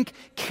church to think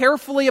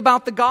carefully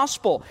about the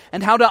gospel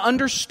and how to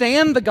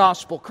understand the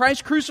gospel,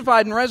 Christ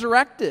crucified and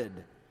resurrected.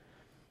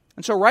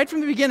 And so right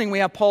from the beginning we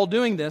have Paul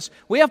doing this.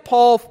 We have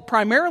Paul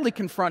primarily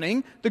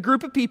confronting the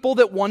group of people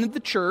that wanted the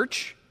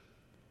church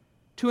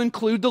to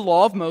include the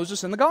law of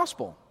Moses in the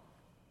gospel.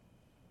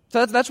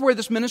 So that's where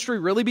this ministry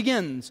really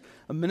begins.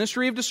 A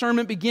ministry of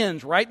discernment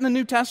begins right in the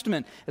New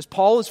Testament as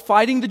Paul is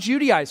fighting the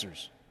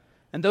Judaizers.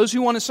 And those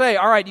who want to say,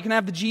 all right, you can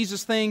have the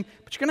Jesus thing,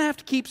 but you're going to have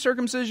to keep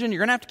circumcision, you're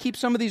going to have to keep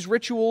some of these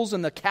rituals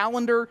and the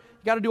calendar,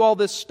 you got to do all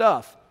this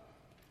stuff.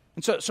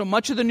 And so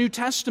much of the New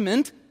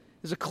Testament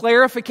is a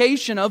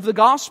clarification of the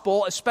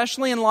gospel,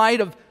 especially in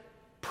light of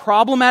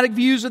problematic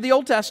views of the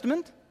Old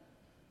Testament.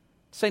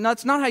 Say, no,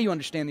 that's not how you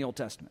understand the Old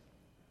Testament.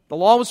 The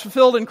law was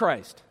fulfilled in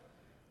Christ.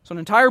 So an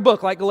entire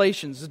book like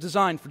Galatians is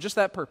designed for just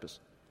that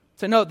purpose.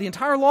 Say, no, the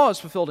entire law is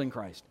fulfilled in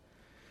Christ.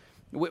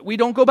 We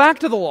don't go back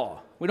to the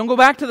law. We don't go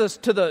back to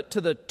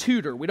the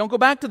tutor. We don't go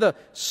back to the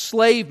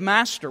slave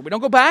master. We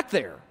don't go back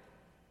there.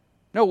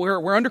 No,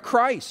 we're under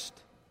Christ.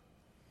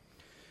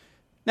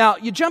 Now,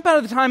 you jump out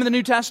of the time of the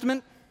New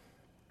Testament,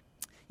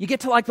 you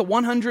get to like the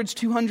 100s,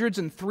 200s,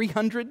 and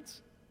 300s.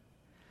 Does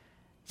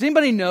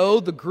anybody know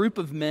the group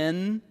of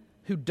men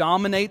who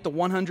dominate the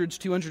 100s,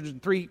 200s,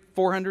 and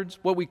 400s?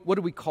 What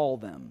do we call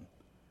them?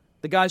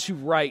 The guys who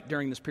write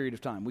during this period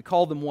of time. We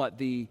call them what?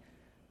 The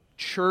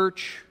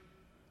church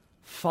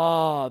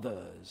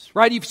fathers,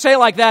 right? If you say it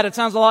like that, it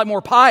sounds a lot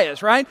more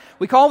pious, right?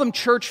 We call them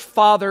church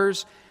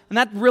fathers, and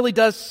that really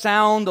does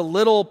sound a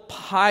little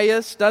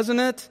pious, doesn't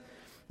it?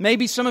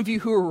 Maybe some of you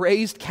who were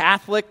raised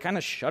Catholic kind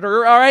of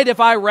shudder, all right, if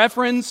I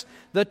reference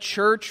the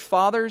church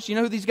fathers. You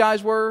know who these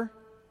guys were?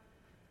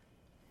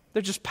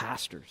 They're just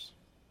pastors.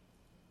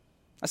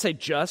 I say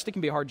just, it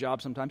can be a hard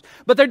job sometimes.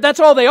 But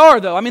that's all they are,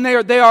 though. I mean, they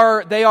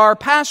are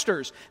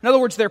pastors. In other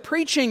words, they're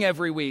preaching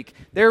every week.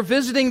 They're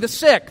visiting the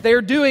sick.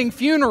 They're doing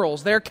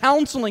funerals. They're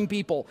counseling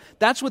people.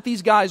 That's what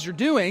these guys are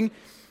doing,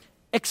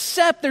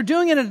 except they're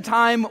doing it at a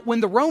time when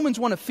the Romans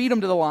want to feed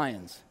them to the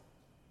lions.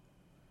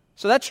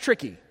 So that's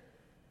tricky.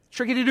 It's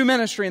tricky to do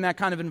ministry in that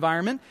kind of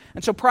environment.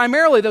 And so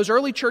primarily those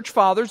early church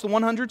fathers, the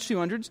 100s,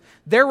 200s,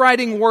 they're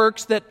writing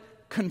works that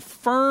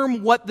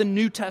confirm what the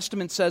New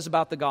Testament says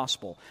about the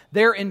gospel.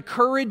 They're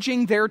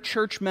encouraging their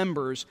church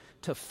members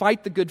to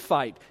fight the good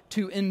fight,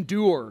 to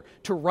endure,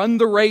 to run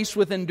the race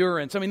with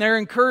endurance. I mean, they're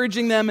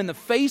encouraging them in the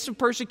face of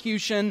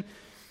persecution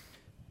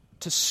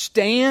to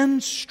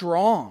stand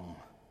strong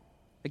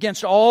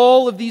against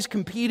all of these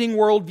competing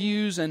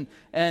worldviews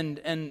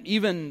and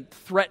even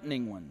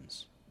threatening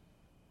ones.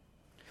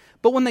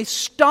 But when they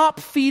stop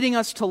feeding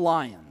us to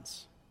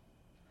lions,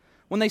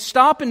 when they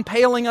stop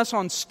impaling us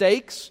on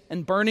stakes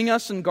and burning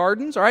us in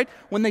gardens, all right?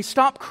 When they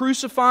stop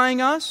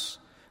crucifying us,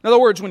 in other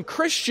words, when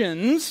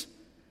Christians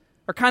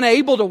are kind of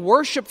able to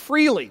worship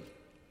freely,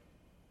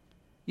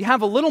 you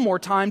have a little more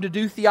time to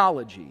do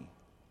theology.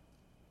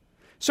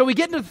 So we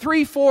get into the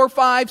 3, 4,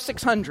 5,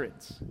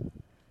 600s.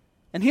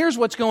 And here's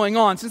what's going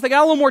on. Since they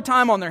got a little more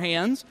time on their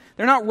hands,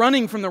 they're not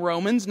running from the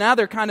Romans. Now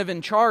they're kind of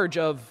in charge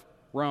of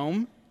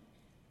Rome.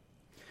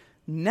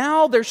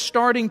 Now they're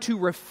starting to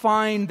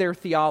refine their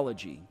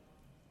theology.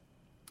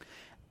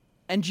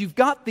 And you've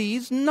got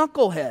these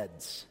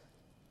knuckleheads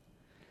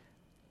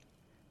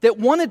that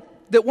want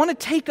to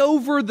take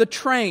over the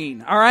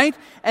train, all right?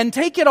 And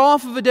take it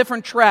off of a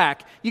different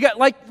track. You got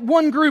like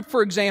one group,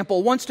 for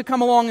example, wants to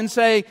come along and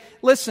say,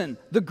 listen,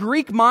 the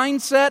Greek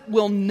mindset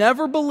will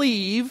never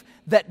believe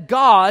that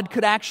God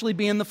could actually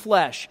be in the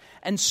flesh.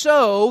 And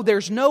so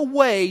there's no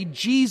way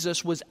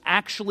Jesus was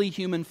actually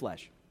human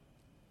flesh.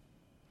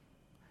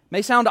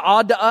 May sound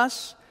odd to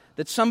us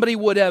that somebody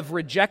would have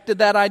rejected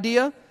that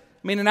idea.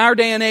 I mean, in our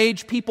day and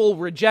age, people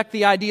reject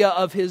the idea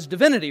of His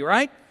divinity,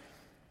 right?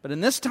 But in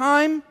this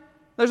time,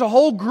 there's a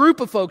whole group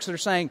of folks that are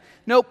saying,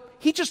 nope,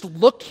 He just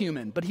looked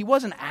human, but He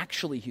wasn't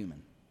actually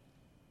human.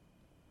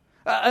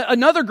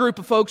 Another group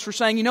of folks were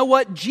saying, you know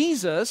what?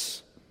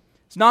 Jesus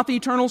is not the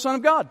eternal Son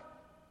of God.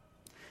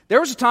 There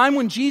was a time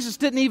when Jesus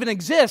didn't even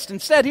exist.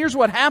 Instead, here's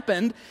what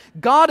happened.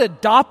 God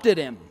adopted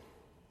Him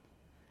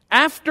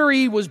after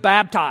He was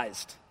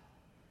baptized.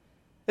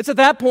 It's at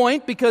that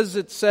point, because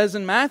it says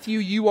in Matthew,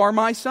 you are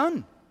my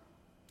son.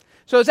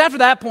 So it's after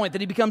that point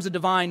that He becomes a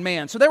divine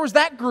man. So there was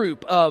that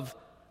group of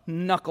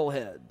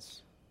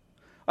knuckleheads.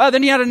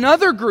 Then you had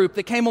another group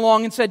that came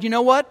along and said, you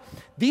know what?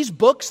 These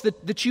books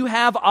that you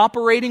have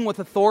operating with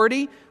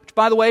authority, which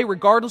by the way,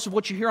 regardless of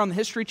what you hear on the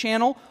History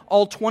Channel,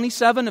 all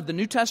 27 of the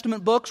New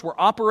Testament books were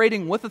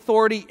operating with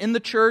authority in the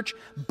church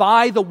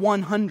by the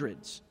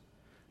 100s.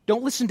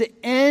 Don't listen to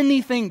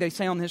anything they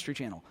say on the History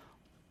Channel.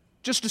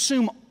 Just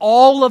assume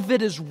all of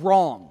it is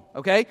wrong,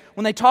 okay?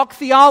 When they talk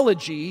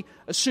theology,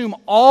 assume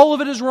all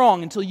of it is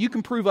wrong until you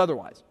can prove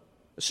otherwise.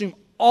 Assume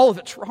all of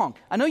it's wrong.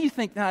 I know you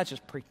think, it's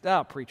just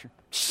preacher.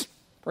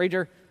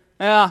 Preacher.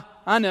 Yeah,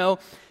 I know.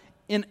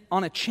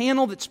 on a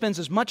channel that spends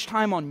as much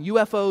time on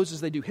UFOs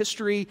as they do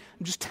history.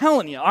 I'm just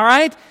telling you, all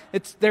right?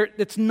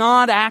 It's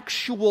not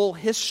actual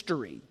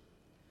history.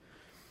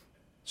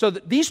 So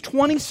these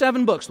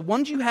 27 books, the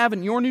ones you have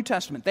in your New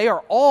Testament, they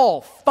are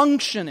all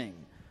functioning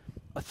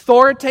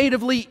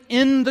authoritatively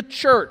in the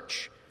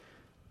church.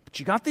 But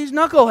you got these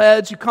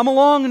knuckleheads who come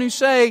along and who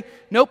say,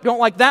 nope, don't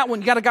like that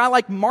one. You got a guy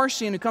like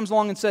Marcion who comes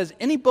along and says,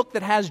 any book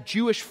that has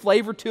Jewish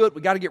flavor to it,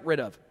 we got to get rid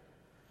of.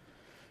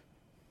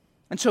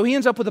 And so he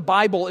ends up with a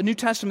Bible, a New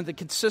Testament that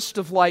consists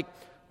of like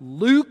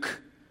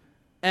Luke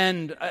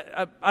and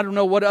I don't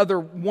know what other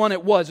one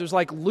it was. It was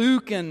like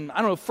Luke and,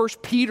 I don't know, 1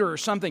 Peter or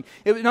something.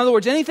 In other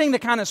words, anything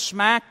that kind of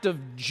smacked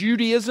of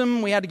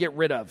Judaism, we had to get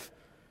rid of.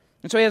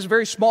 And so he has a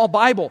very small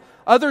Bible.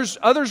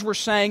 Others were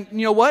saying, you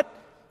know what?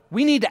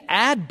 We need to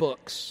add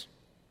books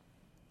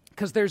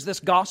because there's this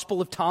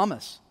Gospel of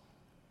Thomas.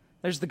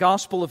 There's the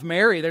Gospel of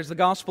Mary. There's the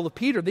Gospel of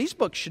Peter. These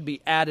books should be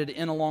added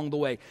in along the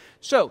way.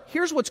 So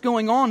here's what's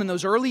going on in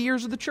those early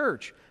years of the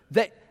church.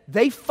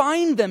 They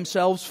find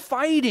themselves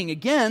fighting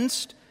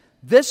against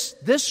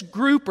this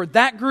group or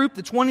that group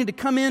that's wanting to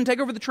come in, take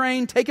over the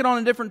train, take it on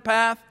a different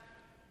path.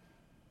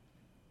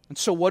 And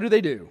so what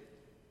do?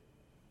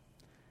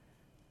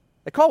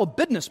 They call a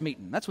business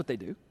meeting. That's what they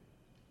do.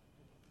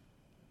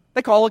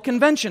 They call a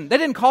convention. They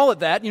didn't call it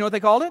that. You know what they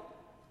called it?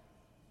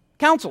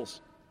 Councils.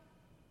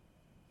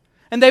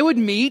 And they would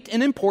meet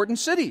in important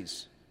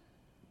cities,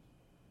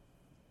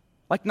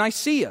 like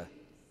Nicaea,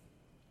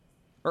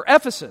 or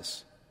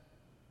Ephesus,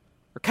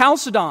 or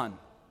Chalcedon,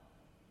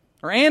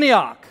 or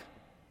Antioch,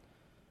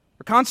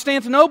 or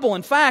Constantinople.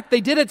 In fact,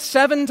 they did it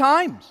 7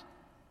 times.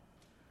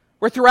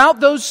 Where throughout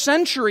those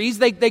centuries,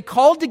 they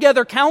called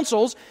together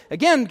councils,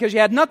 again, because you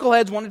had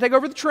knuckleheads wanting to take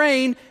over the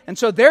train, and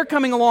so they're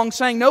coming along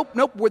saying, nope,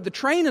 the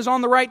train is on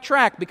the right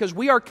track because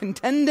we are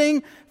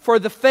contending for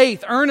the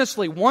faith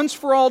earnestly, once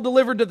for all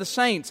delivered to the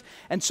saints.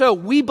 And so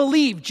we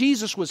believe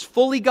Jesus was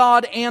fully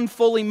God and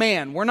fully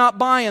man. We're not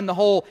buying the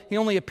whole, he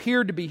only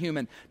appeared to be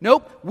human.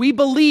 Nope, we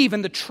believe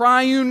in the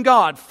triune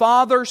God,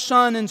 Father,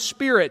 Son, and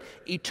Spirit,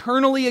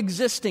 eternally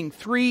existing,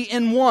 3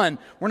 in 1.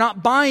 We're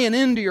not buying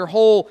into your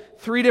whole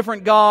 3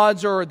 different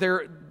gods or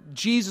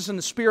Jesus and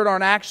the Spirit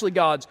aren't actually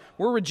gods.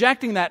 We're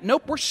rejecting that.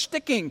 Nope, we're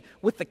sticking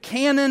with the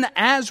canon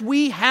as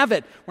we have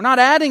it. We're not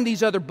adding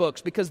these other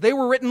books because they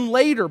were written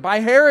later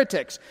by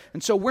heretics.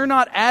 And so we're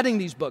not adding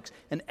these books.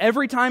 And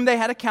every time they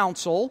had a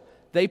council,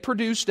 they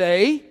produced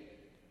a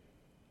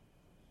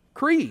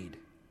creed.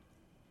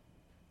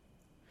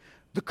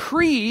 The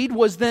creed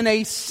was then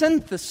a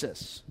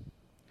synthesis,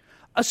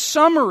 a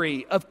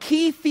summary of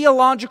key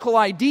theological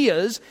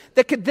ideas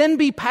that could then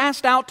be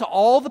passed out to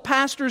all the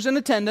pastors in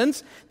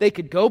attendance. They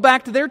could go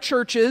back to their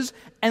churches,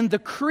 and the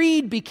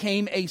creed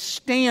became a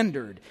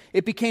standard.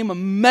 It became a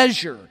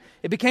measure.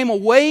 It became a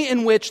way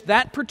in which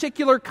that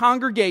particular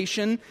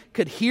congregation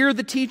could hear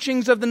the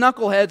teachings of the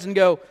knuckleheads and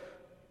go,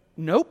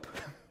 nope,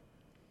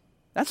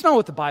 that's not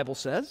what the Bible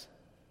says.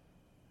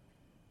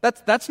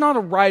 That's not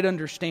a right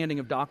understanding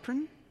of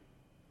doctrine.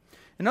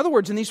 In other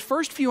words, in these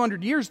first few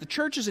hundred years, the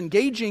church is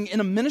engaging in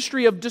a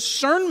ministry of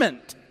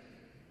discernment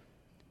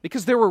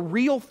because there were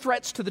real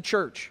threats to the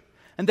church.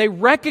 And they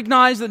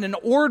recognized that in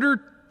order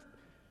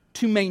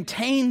to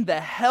maintain the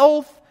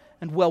health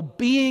and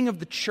well-being of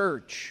the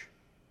church,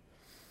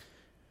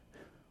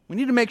 we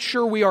need to make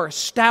sure we are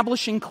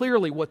establishing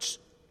clearly what's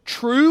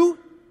true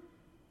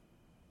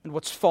and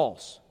what's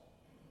false,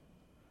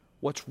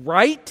 what's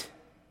right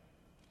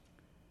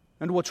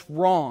and what's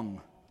wrong,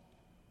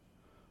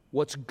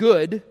 what's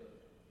good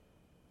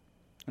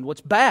and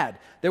what's bad.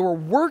 They were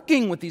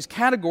working with these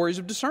categories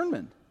of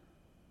discernment.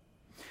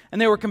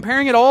 And they were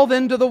comparing it all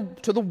then to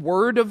the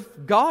Word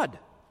of God.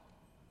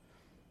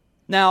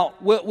 Now,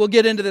 we'll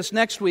get into this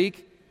next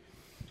week.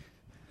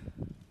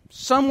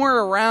 Somewhere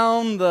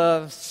around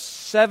the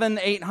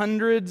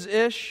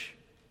 700s-800s-ish,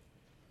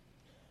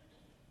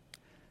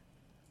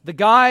 the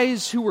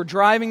guys who were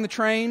driving the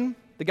train,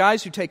 the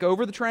guys who take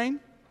over the train,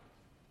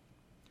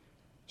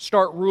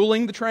 start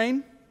ruling the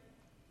train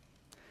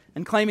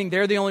and claiming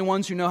they're the only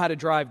ones who know how to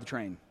drive the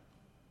train.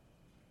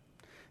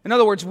 In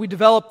other words, we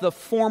develop the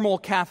formal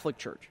Catholic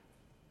Church.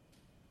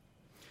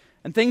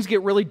 And things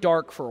get really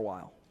dark for a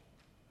while.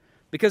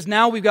 Because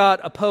now we've got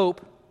a pope,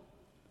 in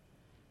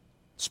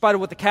spite of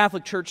what the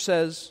Catholic Church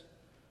says,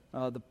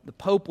 the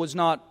pope was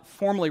not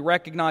formally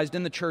recognized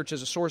in the church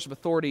as a source of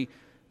authority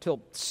till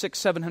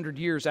 600-700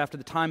 years after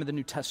the time of the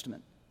New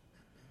Testament.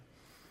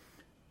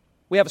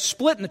 We have a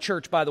split in the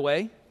church, by the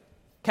way,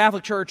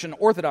 Catholic Church and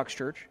Orthodox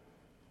Church,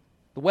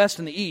 the West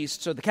and the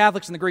East. So the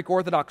Catholics and the Greek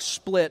Orthodox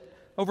split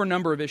over a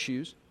number of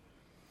issues.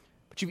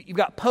 But you've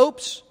got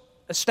popes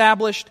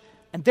established,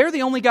 and they're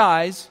the only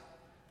guys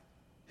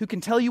who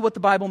can tell you what the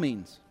Bible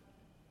means.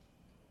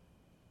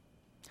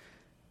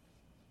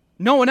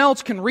 No one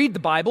else can read the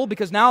Bible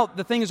because now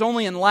the thing is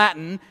only in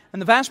Latin,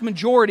 and the vast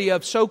majority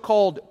of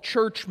so-called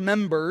church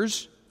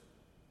members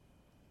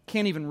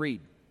can't even read.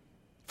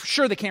 For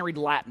sure they can't read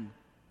Latin.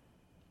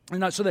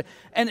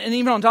 And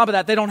even on top of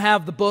that, they don't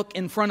have the book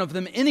in front of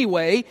them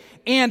anyway.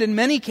 And in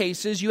many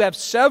cases, you have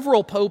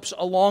several popes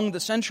along the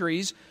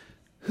centuries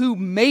who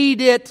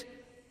made it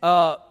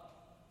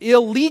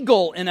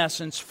illegal, in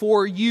essence,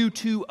 for you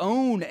to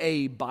own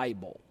a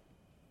Bible.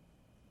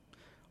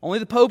 Only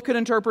the Pope could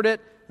interpret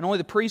it, and only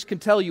the priest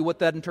could tell you what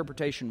that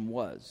interpretation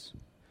was.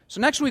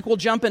 So next week we'll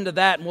jump into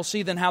that, and we'll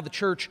see then how the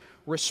church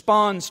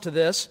responds to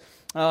this.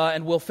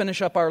 And we'll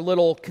finish up our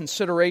little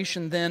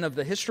consideration then of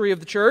the history of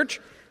the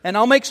church. And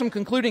I'll make some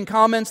concluding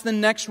comments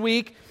then next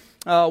week.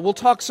 We'll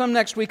talk some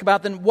next week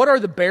about then what are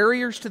the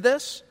barriers to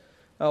this?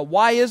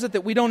 Why is it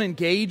that we don't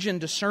engage in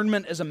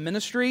discernment as a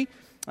ministry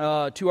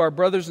to our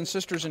brothers and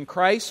sisters in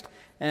Christ?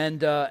 And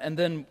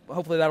then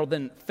hopefully that'll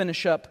then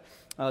finish up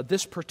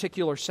this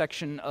particular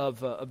section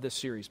of this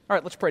series. All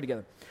right, let's pray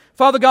together.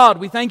 Father God,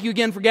 we thank you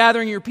again for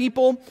gathering your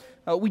people.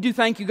 We do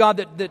thank you, God,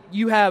 that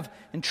you have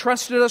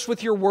entrusted us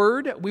with your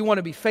word. We want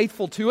to be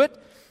faithful to it.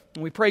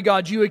 And we pray,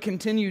 God, you would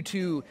continue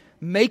to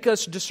make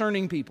us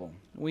discerning people.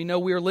 We know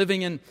we are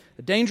living in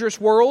a dangerous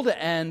world,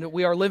 and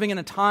we are living in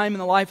a time in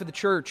the life of the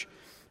church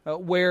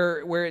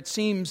where it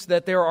seems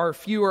that there are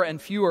fewer and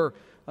fewer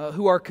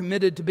who are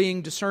committed to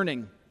being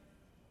discerning.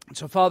 And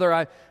so,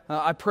 Father,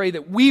 I pray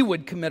that we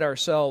would commit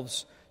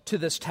ourselves to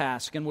this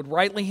task and would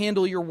rightly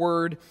handle your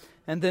word,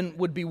 and then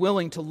would be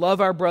willing to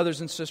love our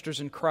brothers and sisters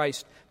in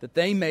Christ, that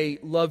they may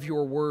love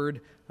your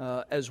word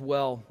as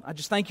well. I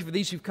just thank you for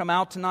these who've come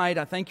out tonight.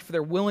 I thank you for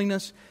their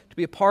willingness to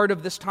be a part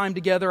of this time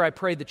together. I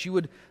pray that you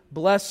would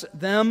bless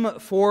them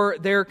for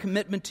their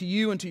commitment to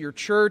you and to your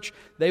church.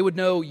 They would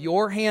know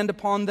your hand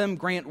upon them,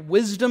 grant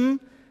wisdom,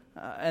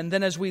 and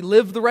then as we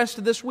live the rest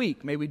of this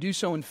week, may we do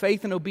so in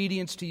faith and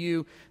obedience to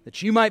you,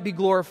 that you might be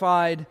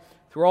glorified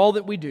through all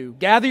that we do.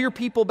 Gather your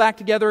people back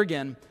together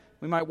again.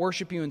 We might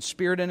worship you in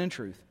spirit and in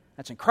truth.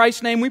 That's in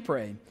Christ's name we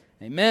pray.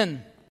 Amen.